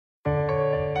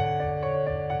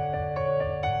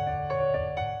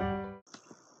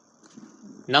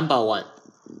Number 1.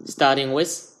 Starting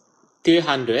with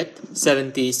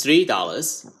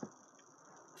 $273,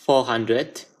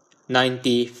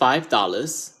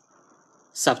 $495,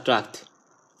 subtract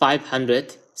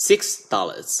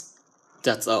 $506.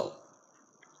 That's all.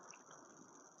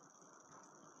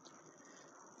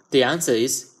 The answer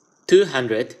is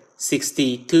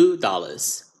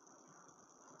 $262.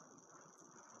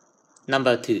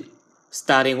 Number 2.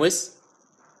 Starting with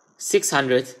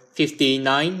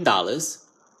 $659,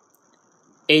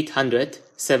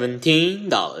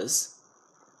 $817,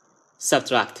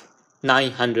 subtract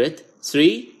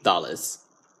 $903.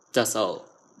 That's all.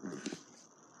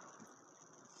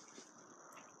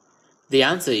 The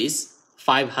answer is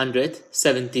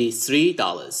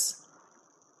 $573.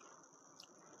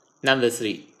 Number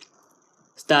 3.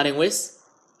 Starting with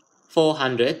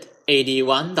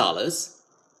 $481,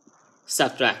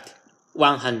 subtract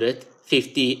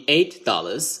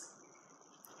 $158,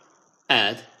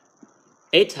 add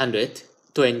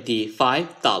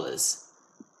 $825.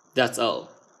 That's all.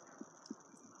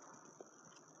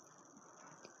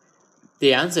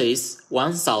 The answer is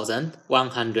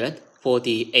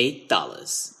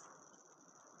 $1,148.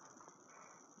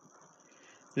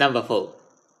 Number 4.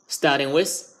 Starting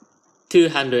with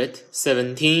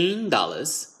 $217,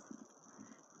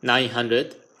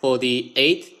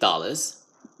 $948,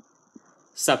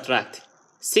 subtract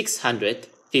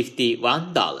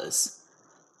 $651.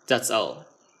 That's all.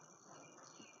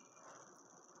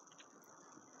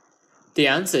 The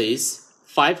answer is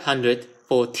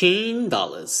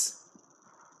 $514.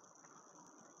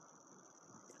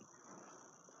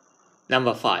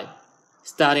 Number 5.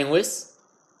 Starting with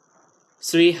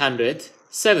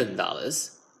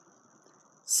 $307,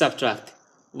 subtract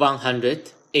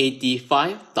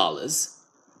 $185,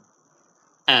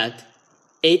 add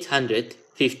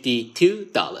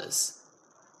 $852.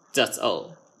 That's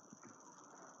all.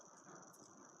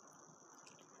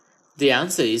 The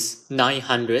answer is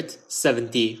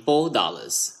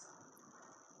 $974.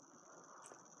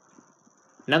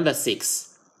 Number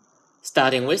 6.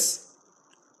 Starting with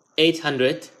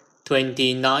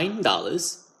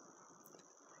 $829,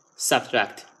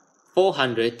 subtract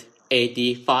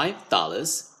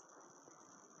 $485,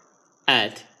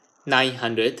 add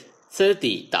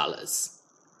 $930.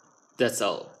 That's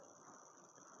all.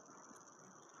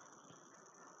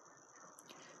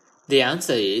 The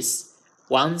answer is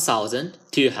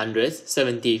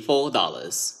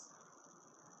 $1,274.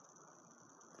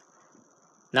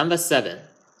 Number 7.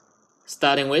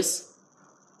 Starting with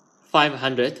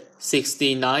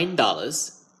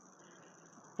 $569,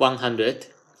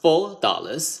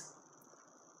 $104,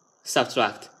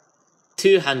 subtract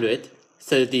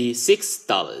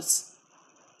 $236.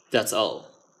 That's all.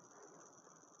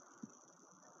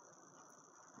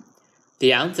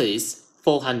 The answer is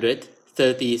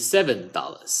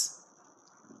 $437.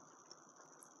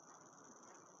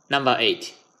 Number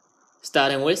 8.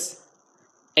 Starting with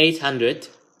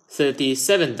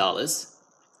 $837,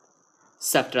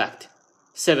 subtract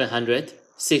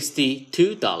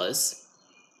 $762,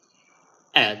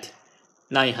 add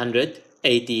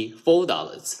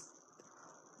 $984.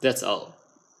 That's all.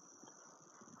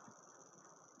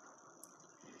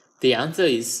 The answer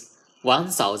is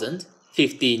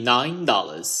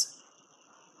 $1,059.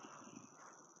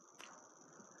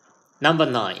 Number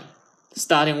 9.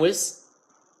 Starting with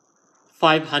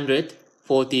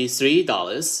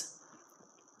 $543,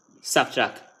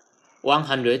 subtract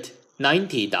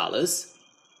 $190,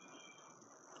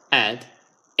 add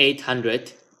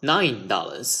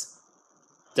 $809.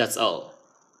 That's all.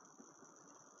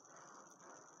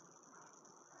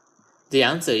 The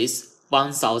answer is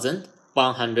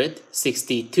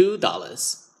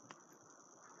 $1,162.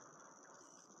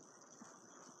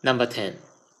 Number 10.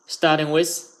 Starting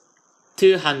with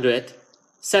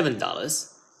 $207,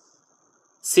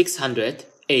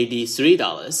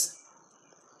 $683,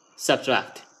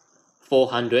 subtract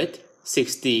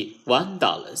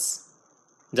 $461.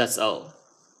 That's all.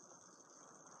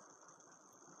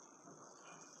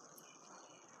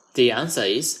 The answer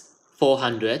is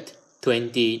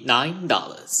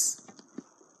 $429.